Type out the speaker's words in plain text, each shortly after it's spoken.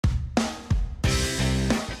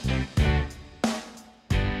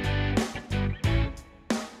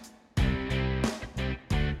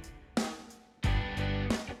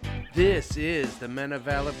This is the Men of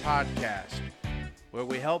Valor podcast, where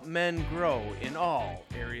we help men grow in all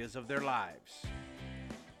areas of their lives.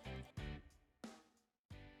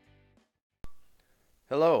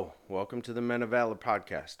 Hello, welcome to the Men of Valor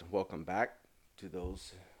podcast. Welcome back to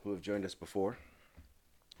those who have joined us before.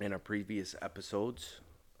 In our previous episodes,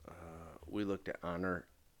 we looked at honor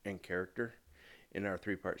and character in our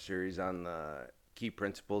three-part series on the key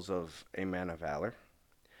principles of a man of valor.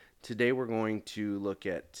 Today we're going to look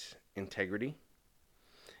at integrity.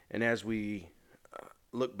 And as we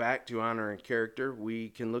look back to honor and character, we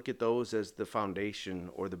can look at those as the foundation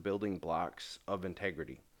or the building blocks of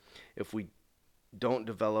integrity. If we don't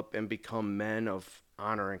develop and become men of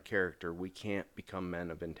honor and character, we can't become men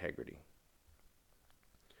of integrity.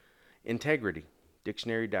 Integrity,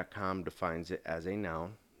 dictionary.com defines it as a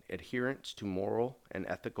noun, adherence to moral and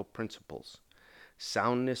ethical principles,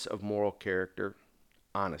 soundness of moral character,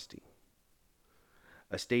 honesty.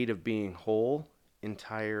 A state of being whole,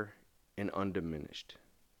 entire, and undiminished.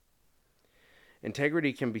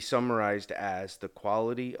 Integrity can be summarized as the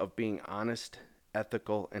quality of being honest,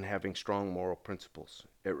 ethical, and having strong moral principles.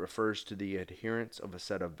 It refers to the adherence of a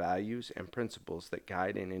set of values and principles that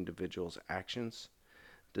guide an individual's actions,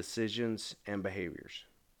 decisions, and behaviors.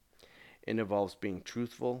 It involves being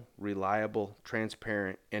truthful, reliable,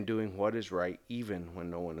 transparent, and doing what is right even when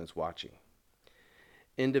no one is watching.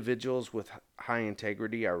 Individuals with high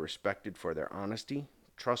integrity are respected for their honesty,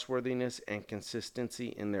 trustworthiness, and consistency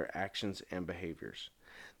in their actions and behaviors.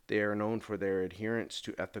 They are known for their adherence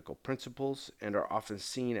to ethical principles and are often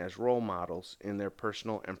seen as role models in their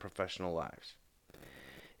personal and professional lives.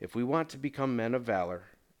 If we want to become men of valor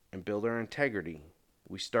and build our integrity,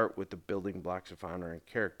 we start with the building blocks of honor and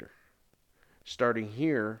character. Starting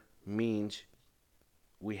here means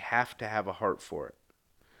we have to have a heart for it.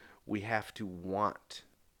 We have to want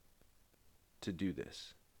to do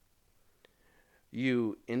this.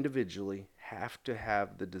 You individually have to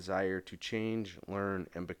have the desire to change, learn,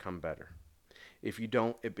 and become better. If you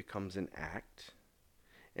don't, it becomes an act.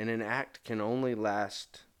 And an act can only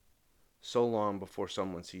last so long before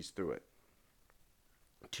someone sees through it.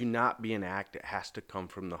 To not be an act, it has to come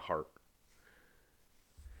from the heart.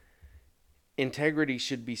 Integrity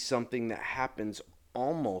should be something that happens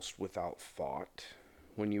almost without thought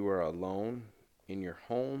when you are alone in your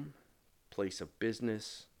home, place of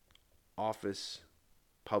business, office,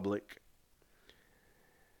 public.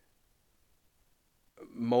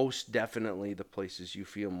 Most definitely the places you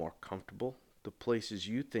feel more comfortable, the places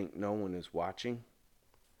you think no one is watching.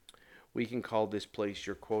 We can call this place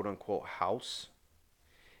your quote-unquote house.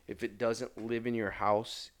 If it doesn't live in your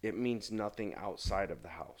house, it means nothing outside of the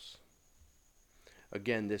house.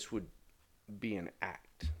 Again, this would be an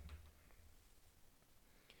act.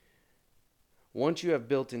 Once you have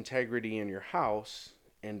built integrity in your house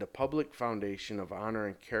and a public foundation of honor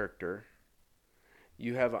and character,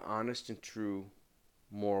 you have honest and true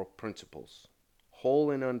moral principles, whole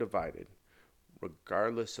and undivided,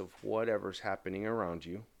 regardless of whatever's happening around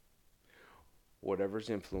you, whatever's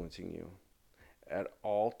influencing you. At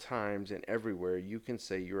all times and everywhere, you can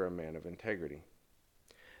say you're a man of integrity.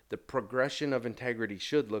 The progression of integrity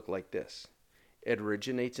should look like this. It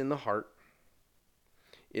originates in the heart.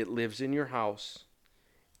 It lives in your house,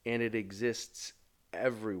 and it exists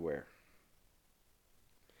everywhere.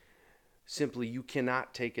 Simply, you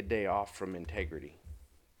cannot take a day off from integrity.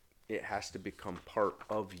 It has to become part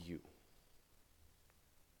of you.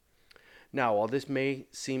 Now, while this may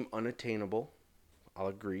seem unattainable, I'll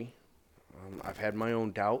agree. I've had my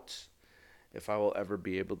own doubts if I will ever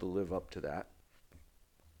be able to live up to that.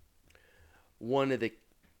 One of the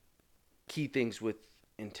key things with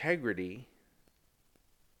integrity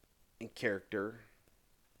and character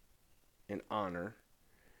and honor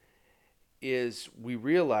is we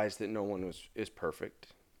realize that no one is perfect,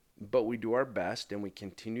 but we do our best and we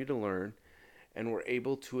continue to learn, and we're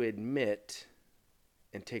able to admit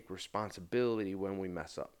and take responsibility when we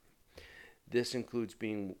mess up. This includes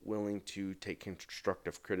being willing to take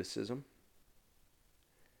constructive criticism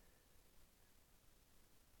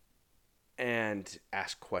and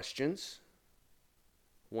ask questions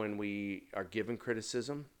when we are given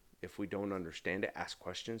criticism. If we don't understand it, ask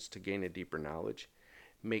questions to gain a deeper knowledge.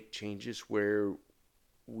 Make changes where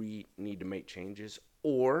we need to make changes,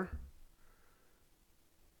 or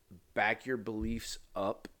back your beliefs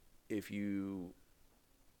up if you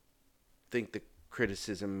think the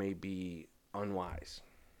criticism may be unwise.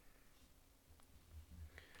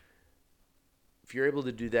 If you're able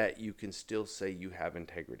to do that, you can still say you have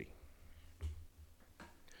integrity.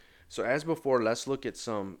 So as before, let's look at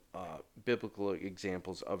some biblical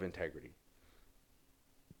examples of integrity.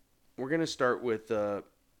 We're going to start with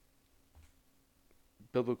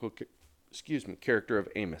biblical character of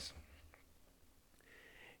Amos.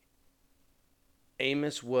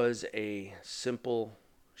 Amos was a simple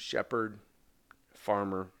shepherd,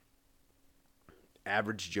 farmer,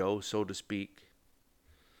 average Joe, so to speak.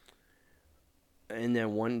 And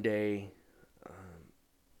then one day,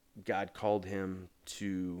 God called him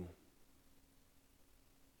to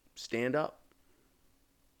stand up,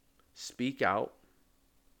 speak out,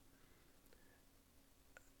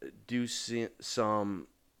 do some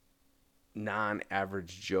non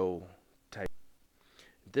average Joe type.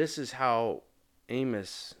 This is how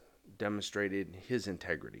Amos demonstrated his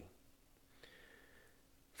integrity.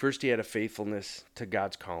 First, he had a faithfulness to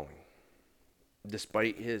God's calling.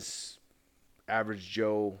 Despite his average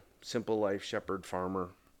Joe, simple life shepherd farmer,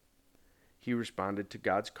 he responded to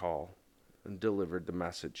God's call and delivered the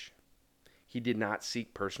message. He did not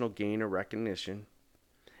seek personal gain or recognition,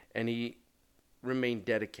 and he remained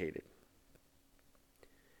dedicated.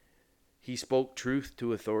 He spoke truth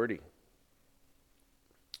to authority.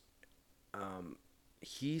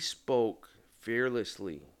 He spoke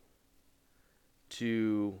fearlessly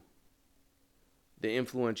to the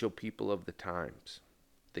influential people of the times,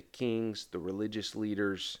 the kings, the religious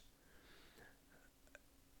leaders.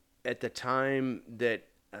 At the time that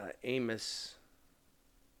Amos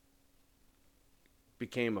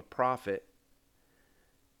became a prophet,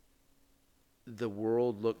 the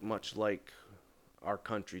world looked much like our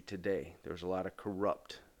country today. There was a lot of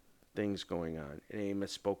corrupt things going on, and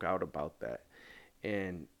Amos spoke out about that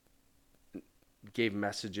and gave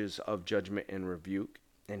messages of judgment and rebuke,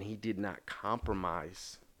 and he did not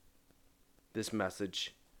compromise this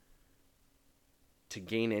message to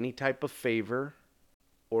gain any type of favor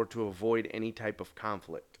or to avoid any type of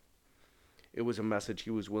conflict. It was a message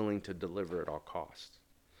he was willing to deliver at all costs.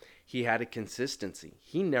 He had a consistency.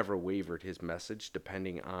 He never wavered his message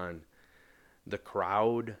depending on the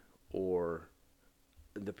crowd or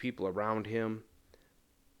the people around him.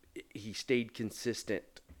 He stayed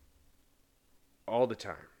consistent all the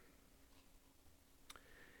time.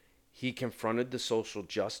 He confronted the social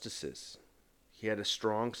justices. He had a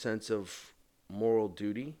strong sense of moral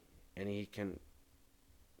duty, and he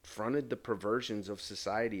confronted the perversions of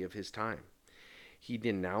society of his time. He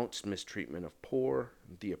denounced mistreatment of poor,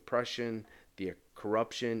 the oppression, the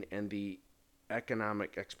corruption, and the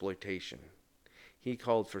economic exploitation. He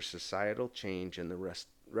called for societal change and the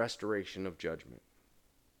restoration of judgment.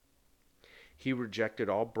 He rejected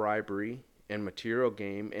all bribery and material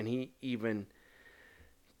gain, and he even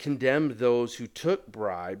condemned those who took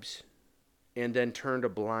bribes and then turned a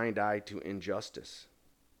blind eye to injustice.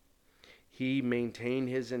 He maintained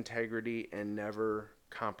his integrity and never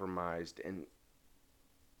compromised and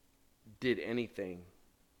did anything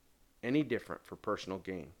any different for personal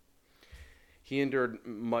gain. He endured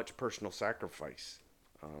much personal sacrifice.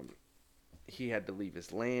 He had to leave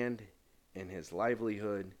his land and his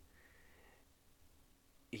livelihood.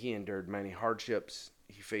 He endured many hardships.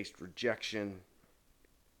 He faced rejection.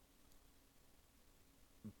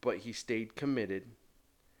 But he stayed committed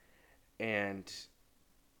and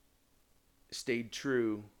stayed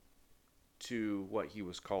true to what he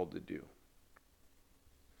was called to do.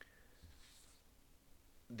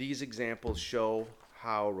 These examples show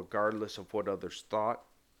how, regardless of what others thought,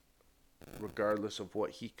 regardless of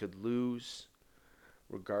what he could lose,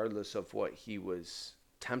 regardless of what he was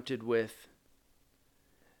tempted with,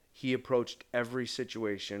 he approached every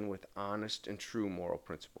situation with honest and true moral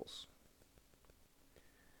principles.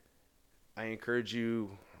 I encourage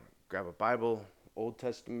you, grab a Bible, Old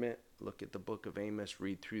Testament, look at the book of Amos,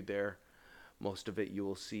 read through there. Most of it you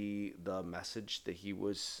will see the message that he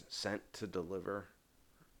was sent to deliver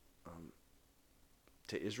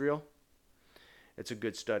to Israel. It's a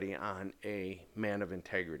good study on a man of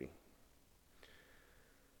integrity.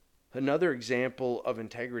 Another example of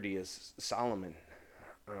integrity is Solomon.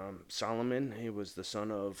 Solomon, he was the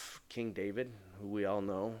son of King David, who we all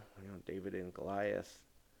know, David and Goliath.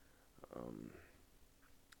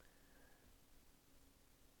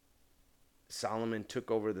 Solomon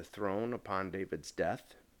took over the throne upon David's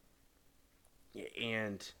death,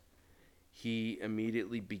 and he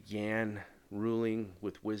immediately began ruling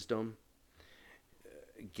with wisdom,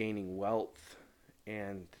 gaining wealth,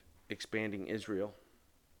 and expanding Israel.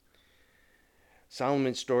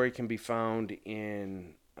 Solomon's story can be found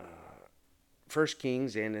in 1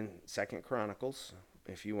 Kings and in 2 Chronicles,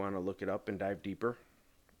 if you want to look it up and dive deeper.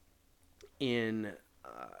 In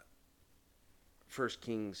 1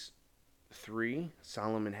 Kings 3,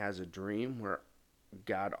 Solomon has a dream where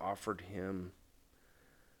God offered him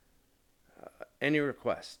any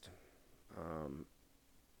request.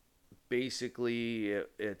 Basically,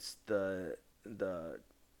 it's the the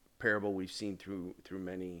parable we've seen through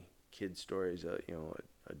many kid stories.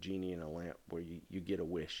 A genie in a lamp, where you get a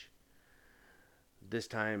wish. This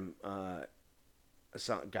time,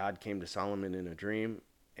 God came to Solomon in a dream,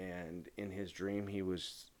 and in his dream, he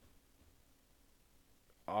was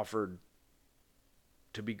offered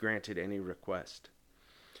to be granted any request.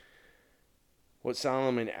 What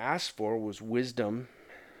Solomon asked for was wisdom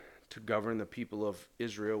to govern the people of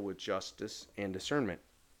Israel with justice and discernment.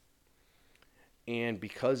 And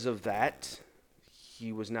because of that,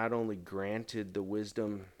 he was not only granted the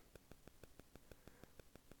wisdom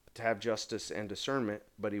to have justice and discernment,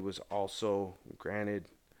 but he was also granted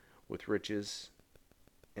with riches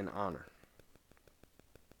and honor.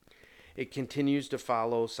 It continues to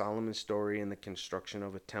follow Solomon's story in the construction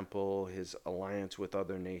of a temple, his alliance with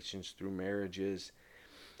other nations through marriages,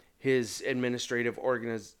 his administrative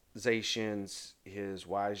organizations, his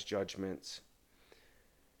wise judgments.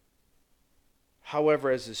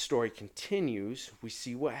 However, as the story continues, we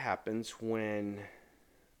see what happens when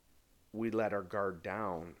we let our guard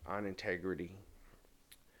down on integrity,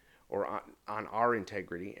 or on our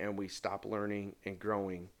integrity, and we stop learning and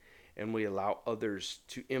growing, and we allow others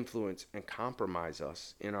to influence and compromise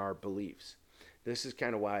us in our beliefs. This is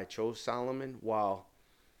kind of why I chose Solomon. While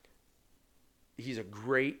he's a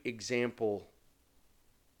great example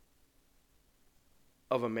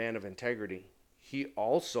of a man of integrity, he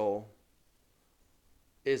also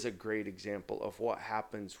is a great example of what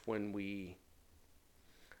happens when we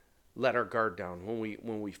let our guard down,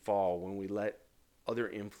 when we fall, when we let other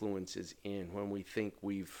influences in, when we think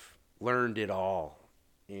we've learned it all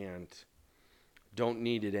and don't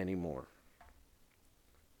need it anymore.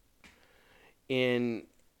 In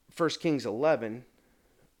 1 Kings 11,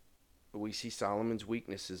 we see Solomon's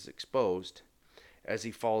weaknesses exposed as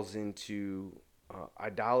he falls into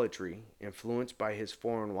idolatry, influenced by his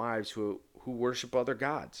foreign wives who worship other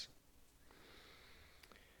gods.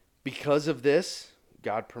 Because of this,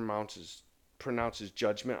 God pronounces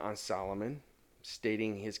judgment on Solomon,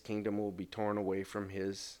 stating his kingdom will be torn away from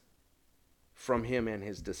him and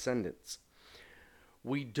his descendants.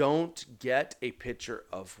 We don't get a picture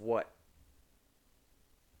of what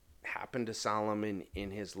happened to Solomon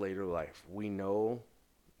in his later life. We know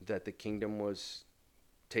that the kingdom was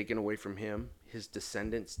taken away from him. His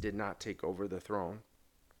descendants did not take over the throne.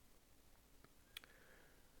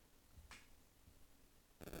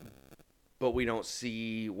 But we don't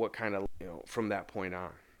see what kind of, from that point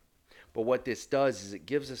on. But what this does is it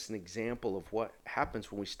gives us an example of what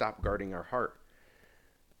happens when we stop guarding our heart.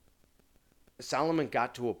 Solomon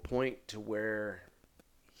got to a point to where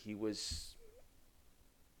he was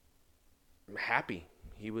happy.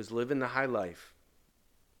 He was living the high life.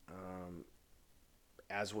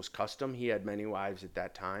 As was custom, he had many wives at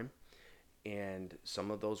that time. And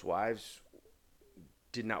some of those wives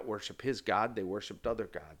did not worship his God. They worshiped other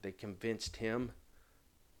gods. They convinced him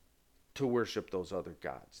to worship those other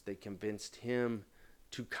gods. They convinced him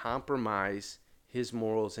to compromise his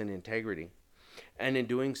morals and integrity. And in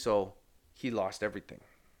doing so, he lost everything.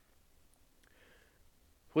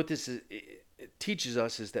 What this it teaches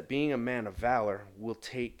us is that being a man of valor will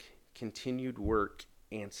take continued work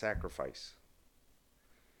and sacrifice.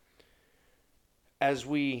 As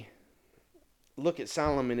we look at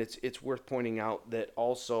Solomon, it's worth pointing out that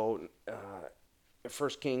also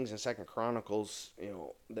First Kings and Second Chronicles,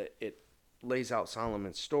 that it lays out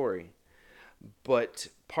Solomon's story, but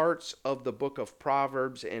parts of the book of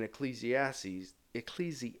Proverbs and Ecclesiastes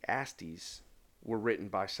were written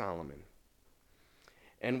by Solomon,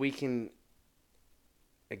 and we can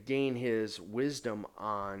gain his wisdom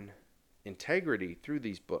on integrity through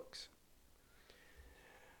these books.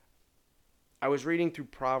 I was reading through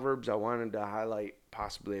Proverbs. I wanted to highlight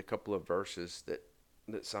possibly a couple of verses that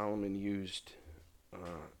Solomon used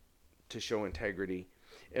to show integrity,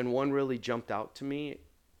 and one really jumped out to me,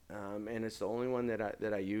 and it's the only one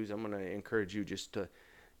that I use. I'm going to encourage you just to,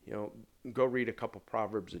 go read a couple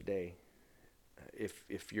Proverbs a day.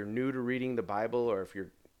 If you're new to reading the Bible, or if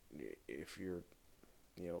you're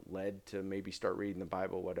led to maybe start reading the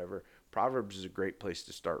Bible, whatever, Proverbs is a great place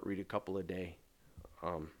to start. Read a couple a day.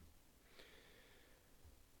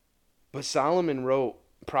 But Solomon wrote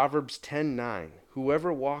Proverbs 10:9,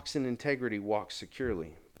 "Whoever walks in integrity walks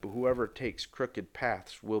securely, but whoever takes crooked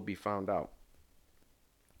paths will be found out."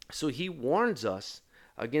 So he warns us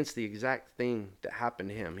against the exact thing that happened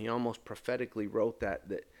to him. He almost prophetically wrote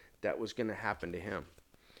that was going to happen to him.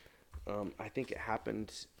 I think it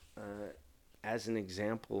happened as an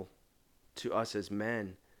example to us as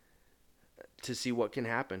men to see what can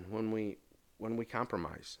happen when we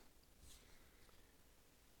compromise.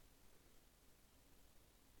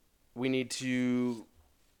 we need to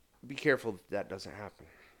be careful that doesn't happen.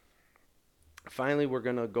 Finally, we're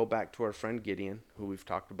going to go back to our friend Gideon, who we've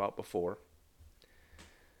talked about before.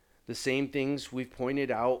 The same things we've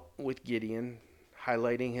pointed out with Gideon,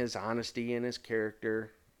 highlighting his honesty and his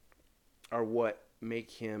character, are what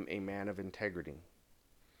make him a man of integrity.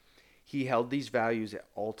 He held these values at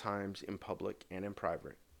all times in public and in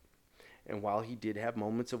private. And while he did have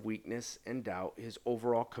moments of weakness and doubt, his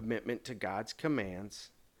overall commitment to God's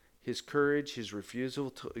commands, his courage, his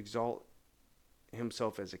refusal to exalt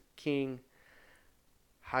himself as a king,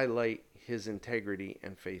 highlight his integrity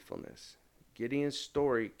and faithfulness. Gideon's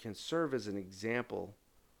story can serve as an example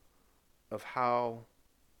of how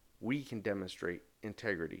we can demonstrate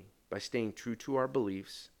integrity by staying true to our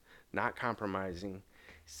beliefs, not compromising,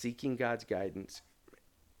 seeking God's guidance,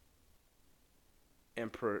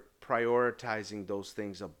 and prioritizing those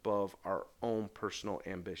things above our own personal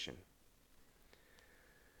ambition.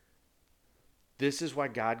 This is why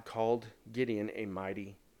God called Gideon a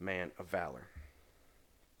mighty man of valor.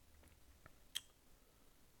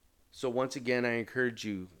 So once again, I encourage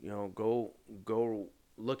you, go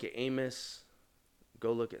look at Amos,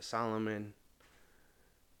 go look at Solomon,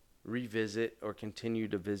 revisit or continue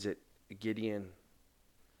to visit Gideon.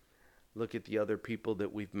 Look at the other people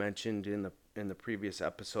that we've mentioned in the previous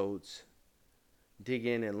episodes. Dig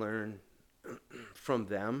in and learn from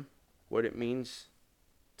them what it means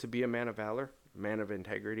to be a man of valor, man of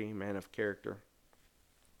integrity, man of character.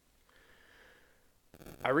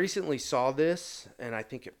 I recently saw this, and I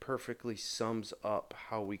think it perfectly sums up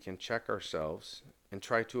how we can check ourselves and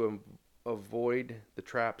try to avoid the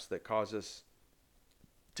traps that cause us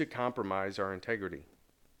to compromise our integrity.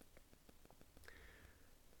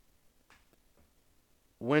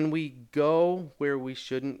 When we go where we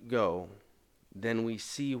shouldn't go, then we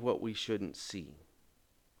see what we shouldn't see.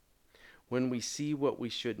 When we see what we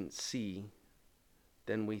shouldn't see,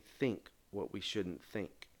 then we think what we shouldn't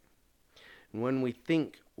think. And when we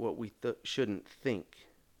think what we shouldn't think,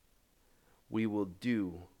 we will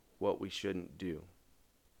do what we shouldn't do.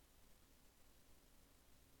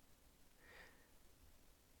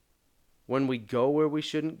 When we go where we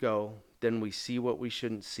shouldn't go, then we see what we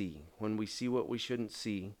shouldn't see. When we see what we shouldn't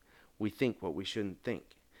see, we think what we shouldn't think.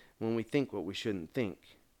 When we think what we shouldn't think,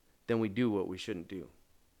 then we do what we shouldn't do.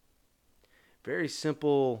 Very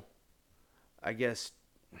simple, I guess,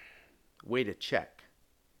 way to check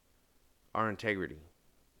our integrity.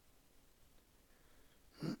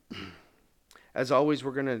 As always,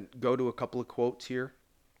 we're going to go to a couple of quotes here.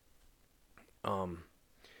 Our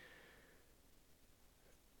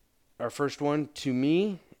first one, to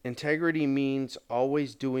me, integrity means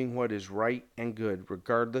always doing what is right and good,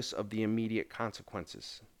 regardless of the immediate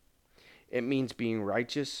consequences. It means being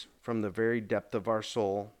righteous from the very depth of our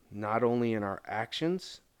soul, not only in our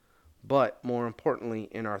actions, but more importantly,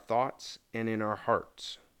 in our thoughts and in our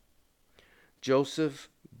hearts. Joseph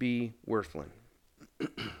B. Wirthlin.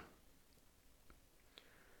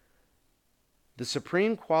 The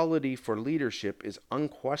supreme quality for leadership is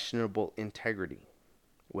unquestionable integrity.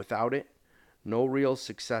 Without it, no real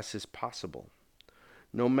success is possible.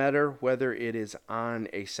 No matter whether it is on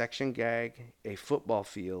a section gag, a football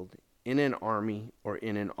field, in an army, or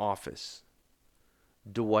in an office.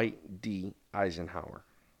 Dwight D. Eisenhower.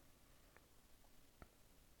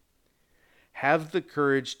 Have the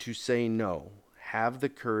courage to say no. Have the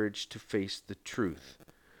courage to face the truth.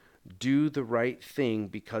 Do the right thing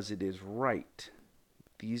because it is right.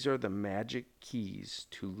 These are the magic keys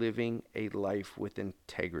to living a life with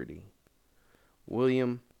integrity.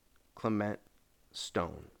 William Clement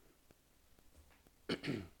Stone.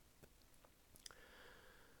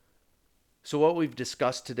 So what we've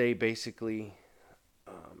discussed today basically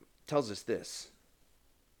tells us this.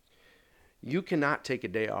 You cannot take a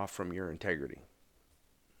day off from your integrity.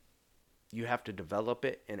 You have to develop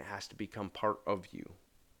it, and it has to become part of you.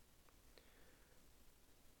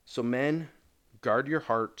 So men, guard your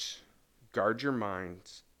hearts, guard your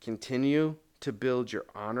minds, continue to build your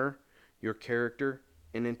honor, your character,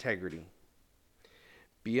 and integrity.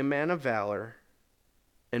 Be a man of valor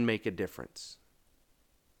and make a difference.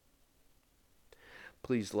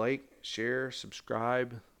 Please like, share,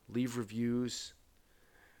 subscribe, leave reviews,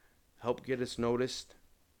 help get us noticed.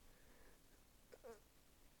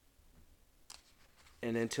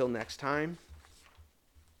 And until next time,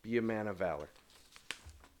 be a man of valor.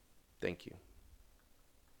 Thank you.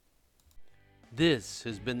 This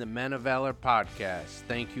has been the Man of Valor podcast.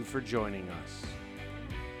 Thank you for joining us.